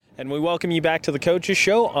And we welcome you back to the Coaches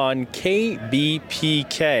Show on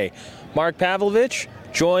KBPK. Mark Pavlovich,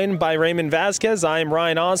 joined by Raymond Vasquez. I am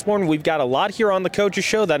Ryan Osborne. We've got a lot here on the Coaches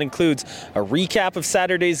Show. That includes a recap of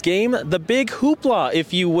Saturday's game, the big hoopla,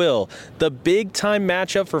 if you will, the big-time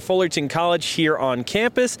matchup for Fullerton College here on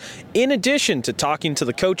campus, in addition to talking to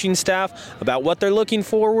the coaching staff about what they're looking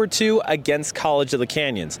forward to against College of the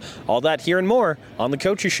Canyons. All that here and more on the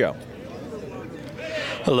Coaches Show.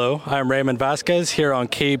 Hello, I'm Raymond Vasquez here on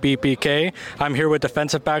KBPK. I'm here with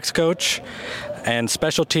defensive backs coach and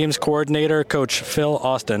special teams coordinator, Coach Phil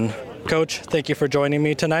Austin. Coach, thank you for joining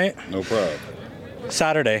me tonight. No problem.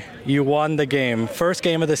 Saturday, you won the game, first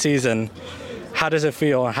game of the season. How does it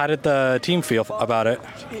feel? How did the team feel about it?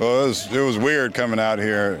 Well, it was weird coming out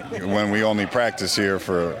here when we only practiced here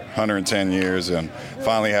for 110 years and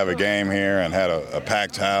finally have a game here and had a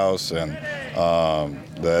packed house, and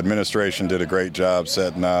the administration did a great job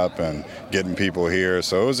setting up and getting people here.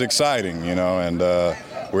 So it was exciting, and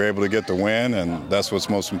we were able to get the win, and that's what's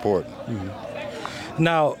most important. Mm-hmm.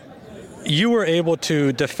 Now, you were able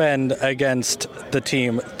to defend against the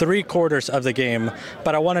team 3/4 of the game,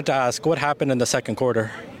 but I wanted to ask, what happened in the second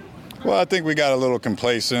quarter? Well, I think we got a little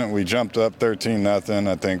complacent. We jumped up 13-0.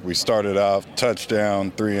 I think we started off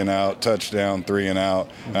touchdown, 3 and out, touchdown, 3 and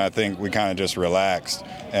out, and I think we kind of just relaxed.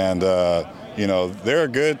 And, they're a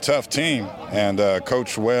good, tough team and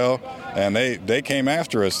coached well, and they came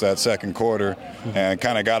after us that second quarter and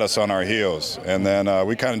kind of got us on our heels. And then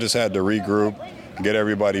we kind of just had to regroup, get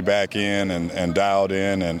everybody back in and dialed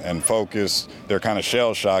in and focused. They're kind of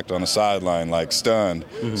shell-shocked on the sideline, like stunned.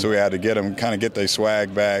 Mm-hmm. So we had to get their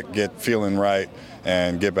swag back, get feeling right,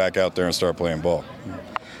 and get back out there and start playing ball.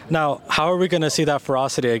 Now, how are we going to see that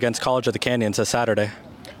ferocity against College of the Canyons this Saturday?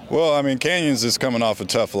 Well, Canyons is coming off a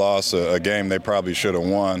tough loss, a game they probably should have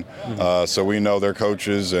won. Mm-hmm. So we know their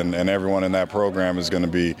coaches and everyone in that program is going to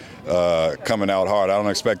be coming out hard. I don't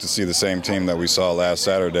expect to see the same team that we saw last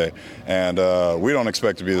Saturday, and we don't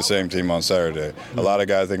expect to be the same team on Saturday. Mm-hmm. A lot of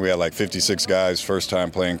guys, I think we had like 56 guys first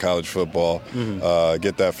time playing college football. Mm-hmm.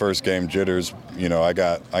 Get that first game jitters. I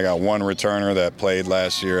got one returner that played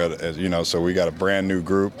last year, so we got a brand new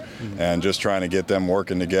group, mm-hmm. and just trying to get them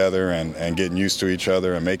working together and getting used to each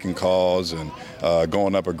other and making calls and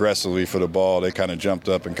going up aggressively for the ball. They kind of jumped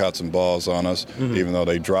up and caught some balls on us, mm-hmm. even though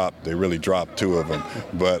they really dropped 2 of them.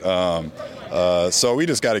 But so we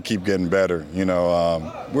just got to keep getting better.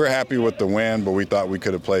 We're happy with the win, but we thought we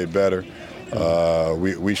could have played better.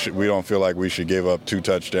 We don't feel like we should give up 2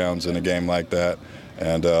 touchdowns in a game like that,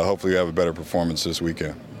 and hopefully we have a better performance this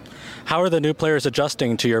weekend. How are the new players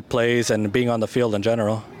adjusting to your plays and being on the field in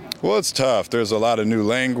general? Well, it's tough. There's a lot of new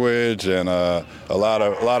language and a lot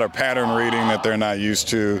of pattern reading that they're not used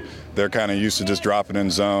to. They're kind of used to just dropping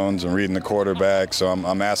in zones and reading the quarterback. So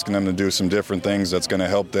I'm asking them to do some different things that's going to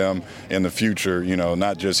help them in the future,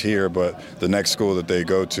 not just here, but the next school that they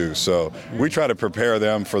go to. So we try to prepare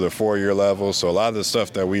them for the 4-year level. So a lot of the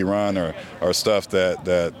stuff that we run are stuff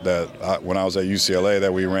that when I was at UCLA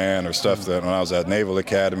that we ran, or stuff that when I was at Naval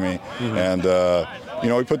Academy. Mm-hmm.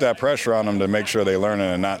 And we put that pressure on them to make sure they learn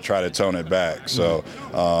it and not try to tone it back. So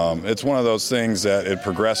it's one of those things that it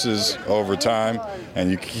progresses over time, and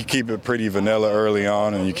you keep it pretty vanilla early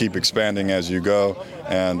on, and you keep expanding as you go,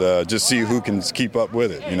 and just see who can keep up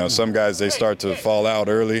with it. Some guys, they start to fall out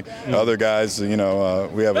early. Other guys, we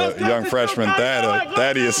have a young freshman,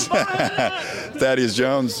 Thaddeus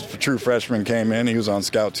Jones, true freshman, came in. He was on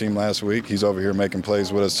scout team last week. He's over here making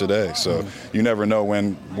plays with us today. So you never know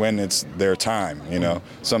when it's their time,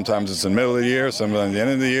 Sometimes it's in the middle of the year, sometimes at the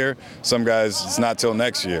end of the year. Some guys, it's not till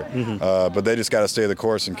next year. Mm-hmm. But they just got to stay the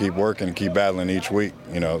course and keep working, keep battling each week.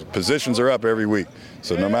 Positions are up every week.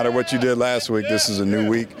 So no matter what you did last week, this is a new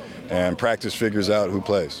week, and practice figures out who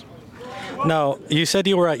plays. Now, you said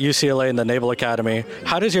you were at UCLA in the Naval Academy.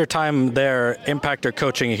 How does your time there impact your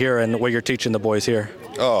coaching here and what you're teaching the boys here?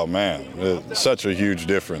 Oh, man, it's such a huge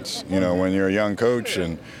difference. When you're a young coach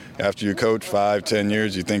and after you coach 5-10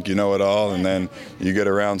 years, you think you know it all, and then you get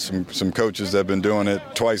around some coaches that have been doing it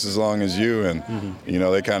twice as long as you, and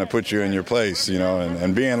mm-hmm. They kind of put you in your place,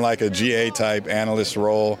 and being like a GA type analyst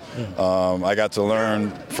role, I got to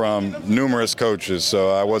learn from numerous coaches.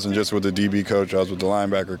 So I wasn't just with the DB coach, I was with the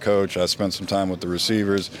linebacker coach. I spent some time with the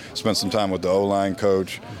receivers, spent some time with the O-line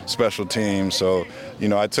coach, special teams. So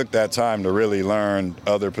I took that time to really learn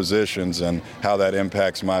other positions and how that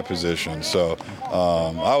impacts my position. So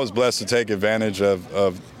I was blessed to take advantage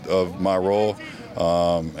of my role.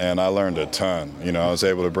 and I learned a ton. I was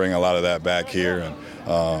able to bring a lot of that back here,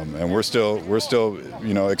 and we're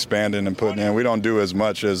still expanding and putting in. We don't do as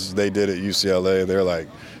much as they did at UCLA. They're like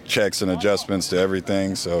checks and adjustments to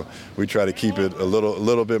everything, so we try to keep it a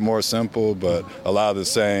little bit more simple, but a lot of the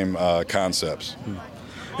same concepts.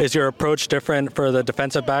 Is your approach different for the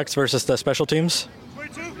defensive backs versus the special teams?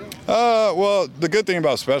 Well, the good thing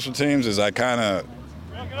about special teams is I kind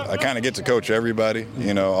of get to coach everybody,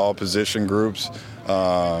 all position groups.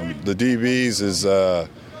 The DBs is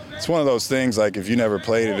it's one of those things, like if you never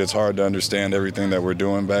played it, it's hard to understand everything that we're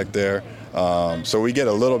doing back there. So we get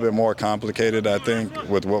a little bit more complicated, I think,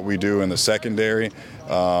 with what we do in the secondary.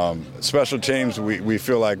 Special teams, we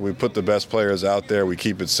feel like we put the best players out there, we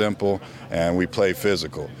keep it simple, and we play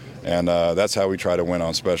physical. And that's how we try to win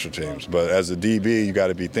on special teams. But as a DB, you got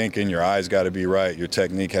to be thinking, your eyes got to be right, your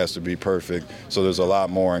technique has to be perfect. So there's a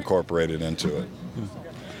lot more incorporated into it.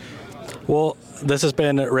 Well, this has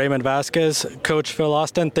been Raymond Vasquez, Coach Phil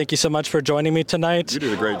Austin. Thank you so much for joining me tonight. You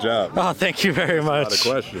did a great job. Oh, thank you very much. A lot of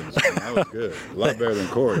questions. That was good. A lot better than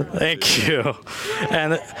Corey. Thank you.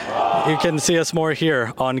 And you can see us more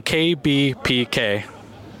here on KBPK.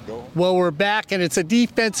 Well, we're back, and it's a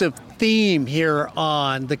defensive theme here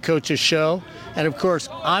on the Coach's Show. And, of course,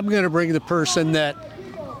 I'm going to bring the person that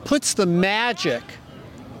puts the magic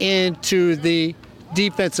into the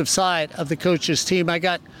defensive side of the coach's team. I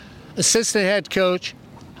got assistant head coach,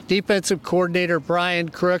 defensive coordinator Brian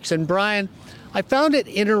Crooks. And, Brian, I found it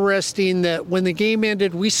interesting that when the game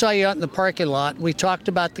ended, we saw you out in the parking lot. We talked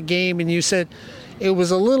about the game, and you said it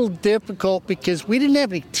was a little difficult because we didn't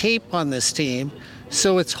have any tape on this team.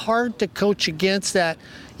 So it's hard to coach against that.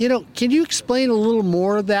 Can you explain a little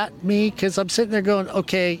more of that to me? Because I'm sitting there going,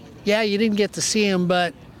 okay, yeah, you didn't get to see him,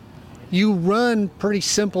 but you run pretty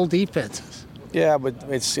simple defenses. Yeah, but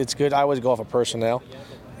it's good. I always go off of personnel.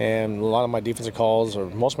 And a lot of my defensive calls, or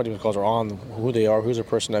most of my defensive calls, are on who they are, who's their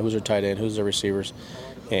personnel, who's their tight end, who's their receivers.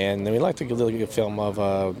 And then we like to get a little film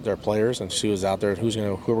of their players and see who's out there, who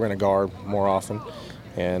we're going to guard more often,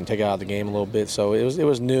 and take it out of the game a little bit. So it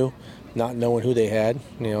was new, not knowing who they had.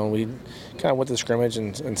 We kind of went to the scrimmage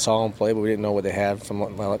and saw them play, but we didn't know what they had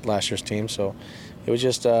from last year's team. So it was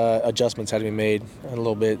just adjustments had to be made a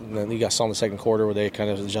little bit. And then you got some in the second quarter where they kind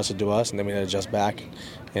of adjusted to us, and then we had to adjust back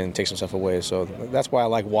and take some stuff away. So that's why I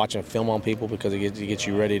like watching film on people, because it gets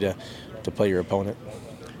you ready to play your opponent.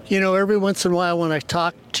 Every once in a while when I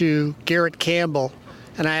talk to Garrett Campbell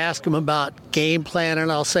and I ask him about game plan,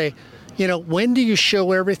 and I'll say, when do you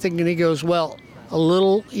show everything? And he goes, well, a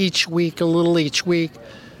little each week, a little each week.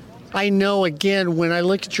 I know, again, when I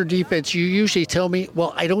look at your defense, you usually tell me,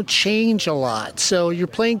 well, I don't change a lot. So you're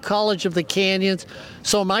playing College of the Canyons.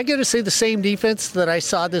 So am I going to see the same defense that I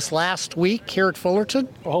saw this last week here at Fullerton?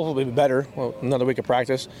 Well, hopefully it'll be better. Well, another week of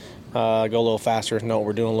practice. Go a little faster, know what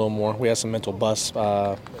we're doing a little more. We had some mental busts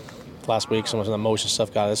last week. Some of the emotion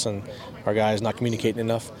stuff got us, and our guys not communicating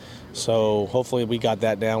enough. So hopefully we got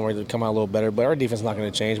that down. We're going to come out a little better. But our defense is not going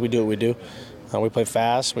to change. We do what we do. We play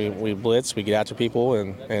fast, we blitz, we get after people,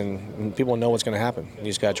 and people know what's going to happen. You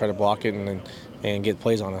just got to try to block it and get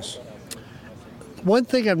plays on us. One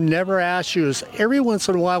thing I've never asked you is every once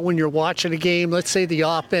in a while when you're watching a game, let's say the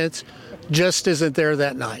offense just isn't there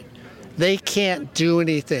that night. They can't do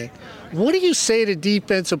anything. What do you say to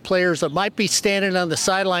defensive players that might be standing on the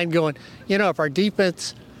sideline going, if our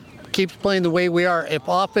defense keeps playing the way we are, if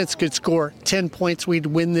offense could score 10 points, we'd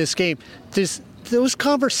win this game? Does those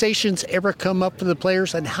conversations ever come up for the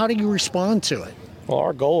players, and how do you respond to it? Well,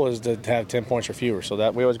 our goal is to have 10 points or fewer, so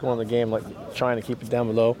that we always go in the game trying to keep it down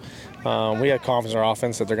below. We have confidence in our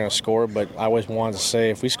offense that they're going to score, but I always wanted to say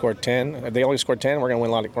if we score 10, if they only score 10, we're going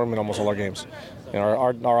to win almost all our games.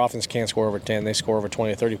 Our offense can't score over 10; they score over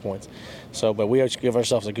 20 or 30 points. So, but we always give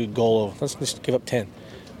ourselves a good goal of let's just give up 10.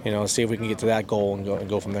 See if we can get to that goal and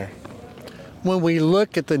go from there. When we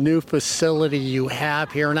look at the new facility you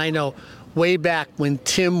have here, and I know way back when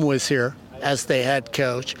Tim was here as the head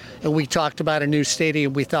coach, and we talked about a new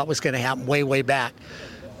stadium we thought was going to happen way back.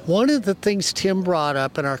 One of the things Tim brought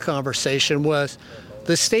up in our conversation was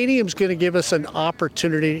the stadium's going to give us an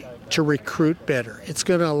opportunity to recruit better. It's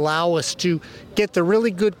going to allow us to get the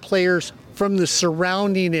really good players from the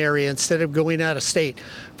surrounding area instead of going out of state.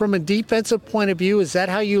 From a defensive point of view, is that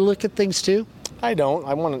how you look at things too? I don't.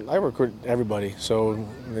 I recruit everybody. So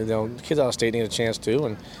kids out of state need a chance too,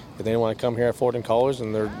 and if they want to come here at Fullerton College,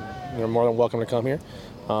 and they're more than welcome to come here.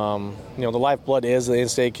 The lifeblood is the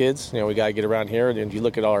in-state kids. We got to get around here. And if you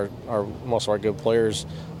look at our most of our good players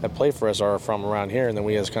that play for us are from around here, and then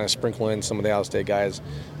we just kind of sprinkle in some of the out-of-state guys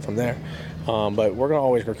from there. But we're going to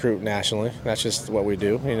always recruit nationally. That's just what we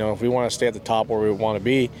do. If we want to stay at the top where we want to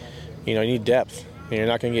be, you need depth. You're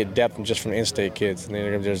not going to get depth just from in-state kids.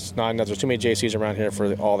 There's too many JCs around here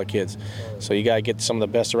for all the kids. So you got to get some of the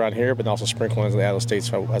best around here, but also sprinkle into the out of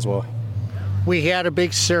states as well. We had a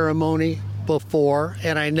big ceremony before,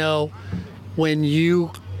 and I know when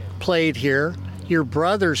you played here, your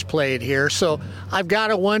brothers played here. So I've got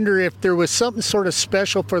to wonder if there was something sort of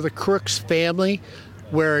special for the Crooks family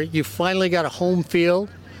where you finally got a home field.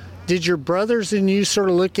 Did your brothers and you sort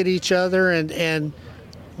of look at each other and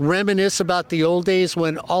reminisce about the old days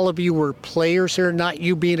when all of you were players here, not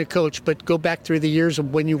you being a coach, but go back through the years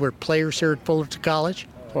of when you were players here at Fullerton College?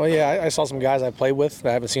 Well, yeah, I saw some guys I played with that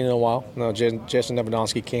I haven't seen in a while. Jason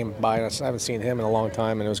Nevedonsky came by, and I haven't seen him in a long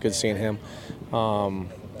time, and it was good seeing him.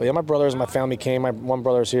 But yeah, my brothers and my family came. My one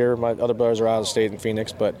brother's here. My other brothers are out of state in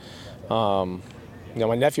Phoenix, but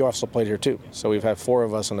my nephew also played here too. So we've had 4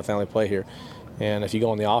 of us in the family play here. And if you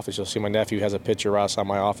go in the office, you'll see my nephew has a picture right outside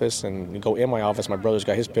my office. And you go in my office, my brother's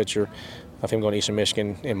got his picture of him going to Eastern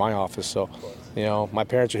Michigan in my office. So, my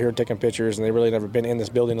parents are here taking pictures, and they really never been in this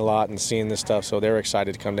building a lot and seeing this stuff. So they're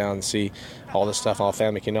excited to come down and see all this stuff. All the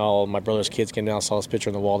family came down. All my brother's kids came down, saw this picture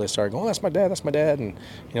on the wall. They started going, "Oh, that's my dad. That's my dad."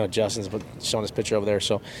 And Justin's showing this picture over there.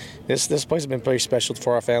 So this place has been pretty special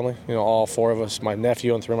for our family. All 4 of us, my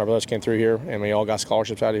nephew and 3 of my brothers came through here, and we all got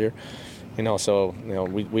scholarships out of here. We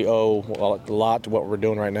owe a lot to what we're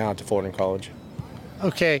doing right now to Fullerton College.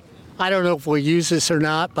 Okay, I don't know if we'll use this or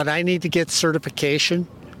not, but I need to get certification.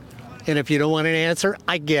 And if you don't want an answer,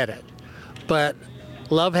 I get it. But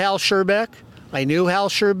love Hal Sherbeck. I knew Hal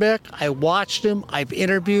Sherbeck. I watched him. I've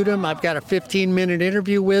interviewed him. I've got a 15-minute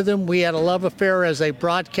interview with him. We had a love affair as a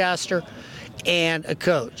broadcaster and a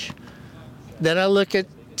coach. Then I look at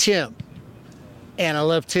Tim, and I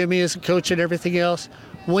love Timmy as a coach and everything else.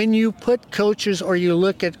 When you put coaches or you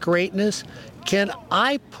look at greatness, can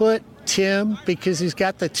I put Tim, because he's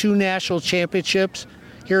got the 2 national championships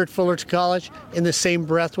here at Fullerton College, in the same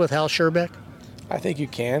breath with Hal Sherbeck? I think you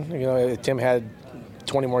can. Tim had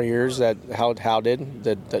 20 more years that Hal did,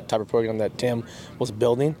 the type of program that Tim was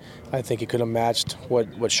building. I think he could have matched what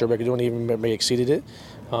Sherbeck was doing, even maybe exceeded it.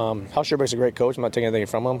 Hal Sherbeck's a great coach. I'm not taking anything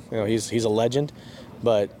from him. He's a legend.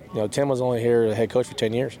 But Tim was only here as head coach for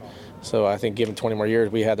 10 years. So I think given 20 more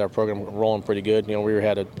years, we had our program rolling pretty good. We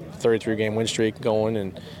had a 33-game win streak going,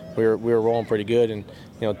 and we were rolling pretty good. And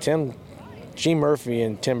Gene Murphy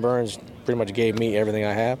and Tim Burns pretty much gave me everything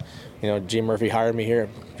I have. Gene Murphy hired me here.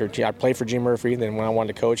 I played for Gene Murphy. Then when I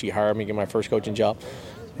wanted to coach, he hired me to get my first coaching job.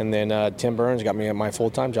 And then Tim Burns got me my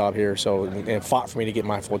full-time job here. And fought for me to get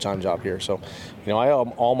my full-time job here. So, I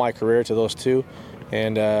owe all my career to those 2.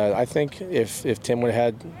 And I think if Tim would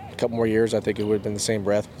have had a couple more years, I think it would have been the same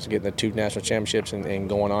breath, getting the 2 national championships and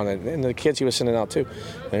going on. And the kids he was sending out too.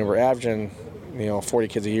 And we're averaging, 40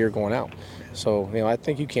 kids a year going out. So, I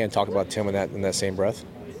think you can talk about Tim in that same breath.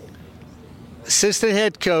 Assistant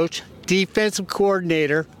head coach, defensive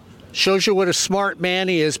coordinator, shows you what a smart man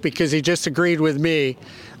he is because he just agreed with me.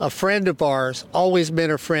 A friend of ours, always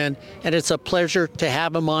been a friend, and it's a pleasure to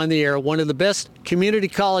have him on the air. One of the best community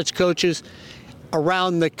college coaches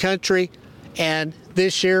around the country, and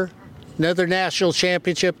this year, another national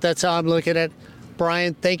championship. That's how I'm looking at it.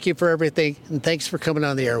 Brian, thank you for everything, and thanks for coming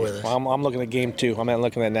on the air with us. Well, I'm looking at game 2. I'm not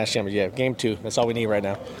looking at national championship. Yeah, game 2. That's all we need right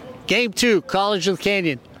now. Game 2, College of the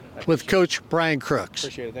Canyon, with Coach Brian Crooks.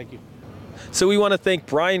 Appreciate it. Thank you. So we want to thank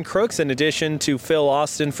Brian Crooks in addition to Phil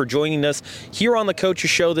Austin for joining us here on the Coaches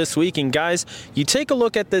Show this week. And guys, you take a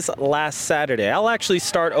look at this last Saturday. I'll actually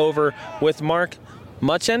start over with Mark.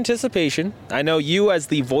 Much anticipation. I know you, as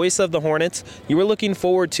the voice of the Hornets, you were looking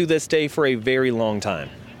forward to this day for a very long time.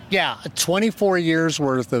 Yeah, 24 years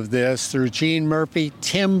worth of this through Gene Murphy,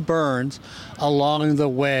 Tim Burns along the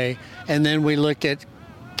way. And then we look at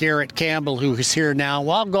Garrett Campbell, who is here now.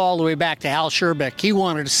 Well, I'll go all the way back to Hal Sherbeck. He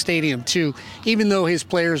wanted a stadium too, even though his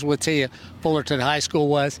players would tell you Fullerton High School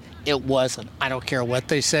was. It wasn't. I don't care what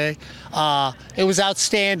they say. It was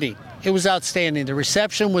outstanding. It was outstanding. The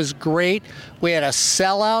reception was great. We had a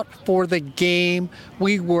sellout for the game.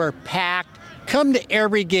 We were packed. Come to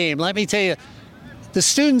every game. Let me tell you, the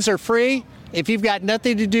students are free. If you've got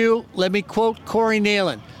nothing to do, let me quote Corey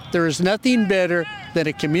Nalen. There is nothing better than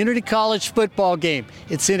a community college football game.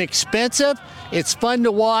 It's inexpensive, it's fun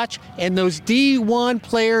to watch, and those D1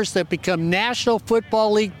 players that become National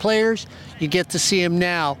Football League players, you get to see them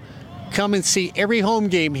now. Come and see every home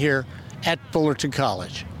game here at Fullerton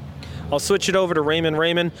College. I'll switch it over to Raymond.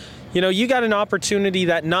 Raymond, you got an opportunity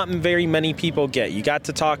that not very many people get. You got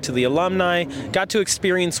to talk to the alumni, got to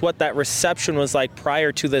experience what that reception was like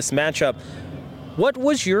prior to this matchup. What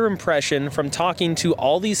was your impression from talking to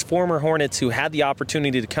all these former Hornets who had the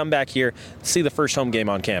opportunity to come back here, see the first home game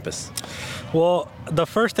on campus? Well, the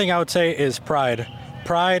first thing I would say is pride.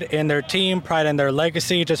 Pride in their team, pride in their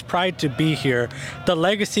legacy, just pride to be here. The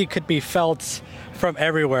legacy could be felt from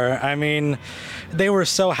everywhere. I mean, they were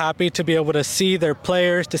so happy to be able to see their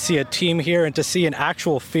players, to see a team here, and to see an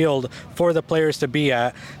actual field for the players to be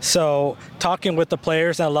at. So talking with the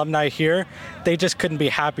players and alumni here, they just couldn't be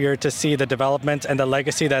happier to see the development and the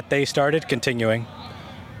legacy that they started continuing.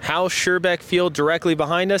 Hal Sherbeck Field directly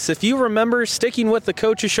behind us. If you remember sticking with the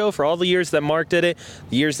Coaches Show for all the years that Mark did it,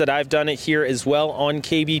 the years that I've done it here as well on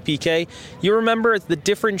KBPK, you remember the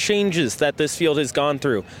different changes that this field has gone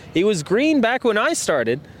through. It was green back when I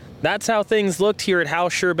started. That's how things looked here at Hal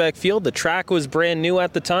Sherbeck Field. The track was brand new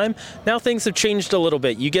at the time. Now things have changed a little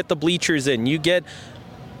bit. You get the bleachers in. You get,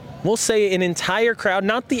 we'll say, an entire crowd.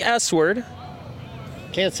 Not the S word.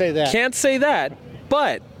 Can't say that. Can't say that.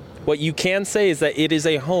 But what you can say is that it is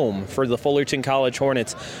a home for the Fullerton College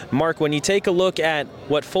Hornets. Mark, when you take a look at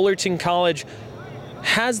what Fullerton College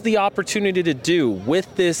has the opportunity to do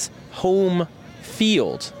with this home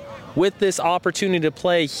field, with this opportunity to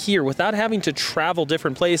play here without having to travel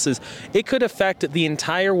different places, it could affect the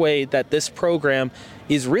entire way that this program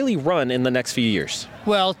is really run in the next few years.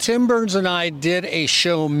 Well, Tim Burns and I did a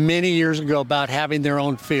show many years ago about having their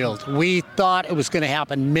own field. We thought it was going to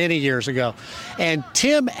happen many years ago. And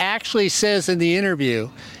Tim actually says in the interview,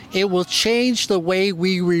 it will change the way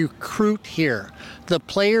we recruit here. The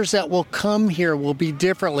players that will come here will be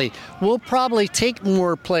differently. We'll probably take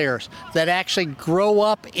more players that actually grow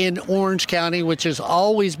up in Orange County, which has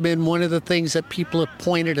always been one of the things that people have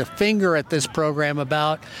pointed a finger at this program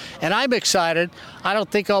about. And I'm excited. I don't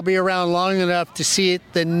think I'll be around long enough to see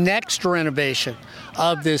the next renovation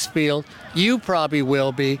of this field. You probably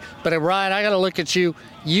will be. But Ryan, I got to look at you.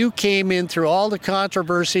 You came in through all the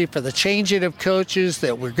controversy for the changing of coaches,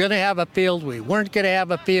 that we're going to have a field, we weren't going to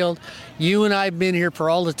have a field. You and I have been here for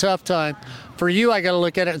all the tough time. For you, I got to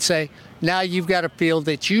look at it and say, now you've got a field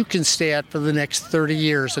that you can stay at for the next 30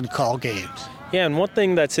 years and call games. Yeah, and one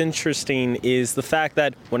thing that's interesting is the fact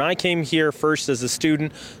that when I came here first as a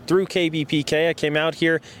student through KBPK, I came out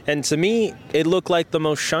here, and to me, it looked like the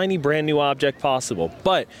most shiny, brand new object possible.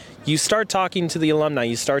 But you start talking to the alumni,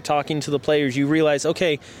 you start talking to the players, you realize,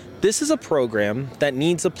 okay, this is a program that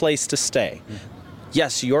needs a place to stay.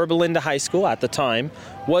 Yes, Yorba Linda High School at the time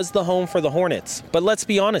was the home for the Hornets. But let's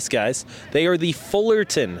be honest, guys. They are the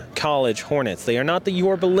Fullerton College Hornets. They are not the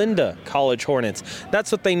Yorba Linda College Hornets. That's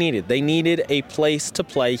what they needed. They needed a place to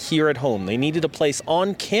play here at home. They needed a place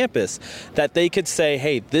on campus that they could say,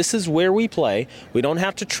 hey, this is where we play. We don't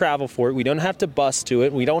have to travel for it. We don't have to bus to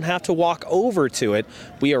it. We don't have to walk over to it.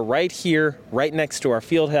 We are right here, right next to our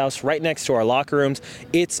field house, right next to our locker rooms.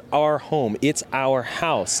 It's our home. It's our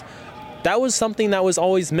house. That was something that was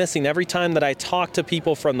always missing every time that I talked to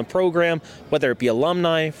people from the program, whether it be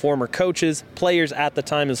alumni, former coaches, players at the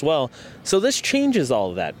time as well. So this changes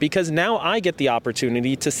all of that, because now I get the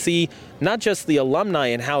opportunity to see not just the alumni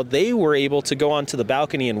and how they were able to go onto the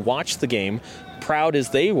balcony and watch the game, proud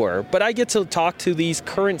as they were, but I get to talk to these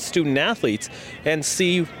current student athletes and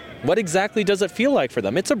see what exactly does it feel like for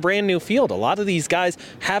them? It's a brand new field. A lot of these guys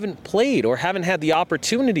haven't played or haven't had the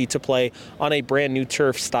opportunity to play on a brand new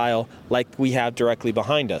turf style like we have directly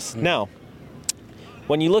behind us. Now,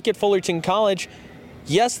 when you look at Fullerton College,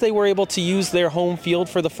 yes, they were able to use their home field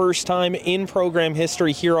for the first time in program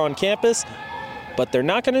history here on campus, but they're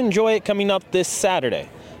not going to enjoy it coming up this Saturday.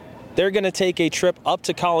 They're going to take a trip up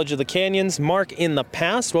to College of the Canyons. Mark, in the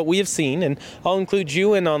past, what we have seen, and I'll include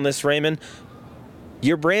you in on this, Raymond,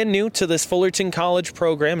 you're brand new to this Fullerton College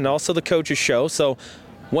program and also the Coaches Show. So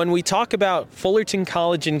when we talk about Fullerton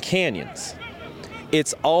College and Canyons,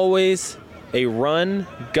 it's always a run,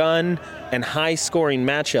 gun, and high-scoring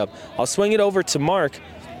matchup. I'll swing it over to Mark.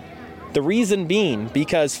 The reason being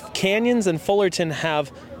because Canyons and Fullerton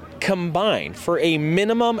have combined for a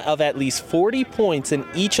minimum of at least 40 points in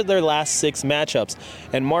each of their last 6 matchups.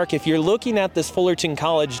 And Mark, if you're looking at this Fullerton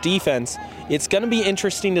College defense, it's going to be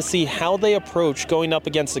interesting to see how they approach going up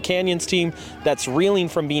against the Canyons team that's reeling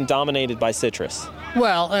from being dominated by Citrus.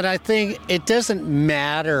 Well, and I think it doesn't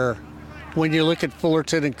matter when you look at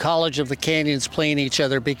Fullerton and College of the Canyons playing each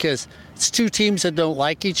other, because it's two teams that don't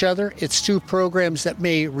like each other. It's two programs that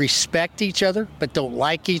may respect each other but don't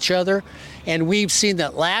like each other. And we've seen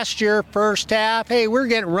that last year, first half, hey, we're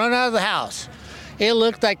getting run out of the house. It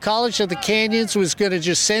looked like College of the Canyons was going to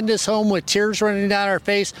just send us home with tears running down our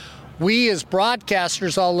face. We as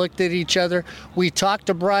broadcasters all looked at each other. We talked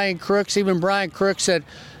to Brian Crooks. Even Brian Crooks said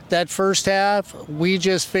that first half, we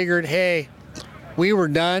just figured, hey, we were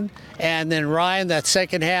done. And then Ryan, that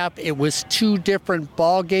second half, it was 2 different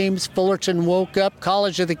ball games. Fullerton woke up.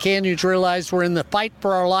 College of the Canyons realized we're in the fight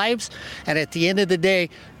for our lives. And at the end of the day,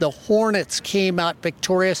 the Hornets came out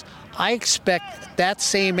victorious. I expect that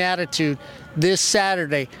same attitude this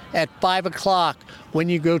Saturday at 5 o'clock when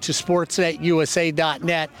you go to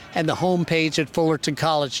sportsnetusa.net and the homepage at Fullerton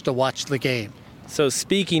College to watch the game. So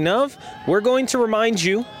speaking of, we're going to remind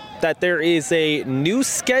you that there is a new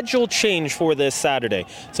schedule change for this Saturday.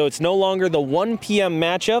 So it's no longer the 1 p.m.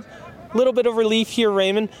 matchup. A little bit of relief here,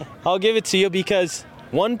 Raymond. I'll give it to you because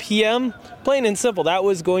 1 p.m., plain and simple, that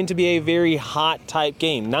was going to be a very hot type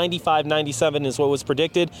game. 95-97 is what was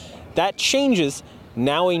predicted. That changes.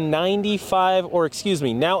 Now a 5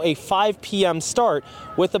 p.m. start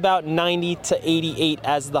with about 90 to 88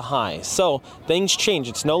 as the high. So things change.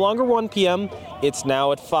 It's no longer 1 p.m. It's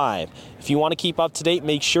now at 5. If you want to keep up to date,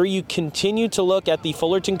 make sure you continue to look at the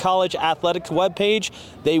Fullerton College Athletics webpage.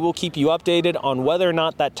 They will keep you updated on whether or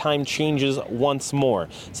not that time changes once more.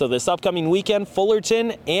 So this upcoming weekend,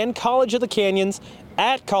 Fullerton and College of the Canyons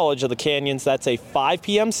at College of the Canyons. That's a 5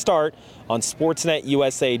 p.m. start on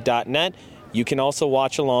sportsnetusa.net. You can also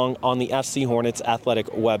watch along on the FC Hornets Athletic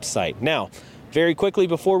website. Now, very quickly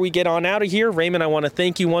before we get on out of here, Raymond, I want to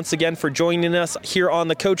thank you once again for joining us here on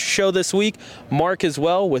the Coach Show this week. Mark as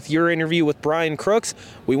well with your interview with Brian Crooks.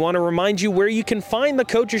 We want to remind you where you can find the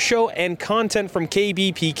Coach's Show and content from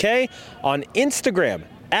KBPK on Instagram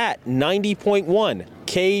at 90.1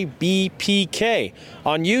 KBPK.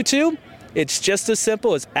 On YouTube, it's just as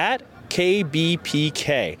simple as at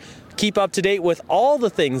KBPK. Keep up to date with all the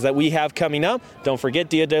things that we have coming up. Don't forget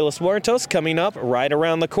Dia de los Muertos coming up right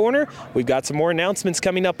around the corner. We've got some more announcements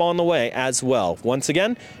coming up on the way as well. Once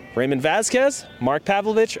again, Raymond Vasquez, Mark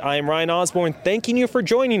Pavlovich, I am Ryan Osborne, thanking you for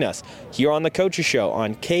joining us here on the Coach's Show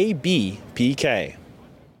on KBPK.